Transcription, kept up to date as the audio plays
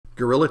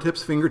Gorilla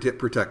Tip's Fingertip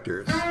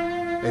Protectors,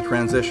 a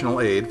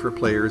transitional aid for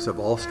players of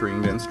all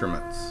stringed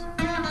instruments.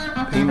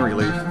 Pain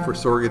relief for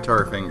sore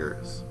guitar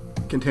fingers.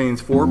 Contains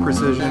 4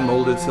 precision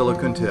molded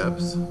silicone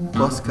tips,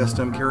 plus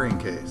custom carrying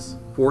case.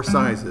 4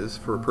 sizes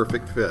for a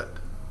perfect fit,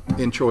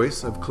 in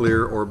choice of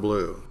clear or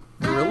blue.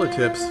 Gorilla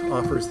Tips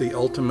offers the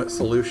ultimate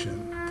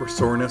solution for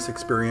soreness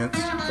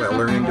experienced while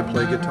learning to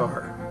play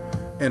guitar,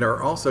 and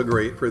are also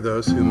great for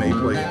those who may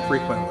play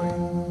infrequently.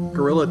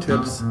 Gorilla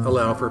Tips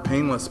allow for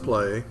painless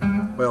play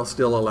while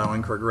still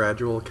allowing for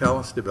gradual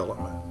callus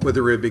development.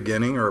 Whether a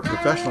beginning or a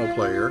professional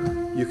player,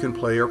 you can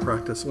play or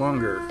practice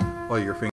longer while your fingers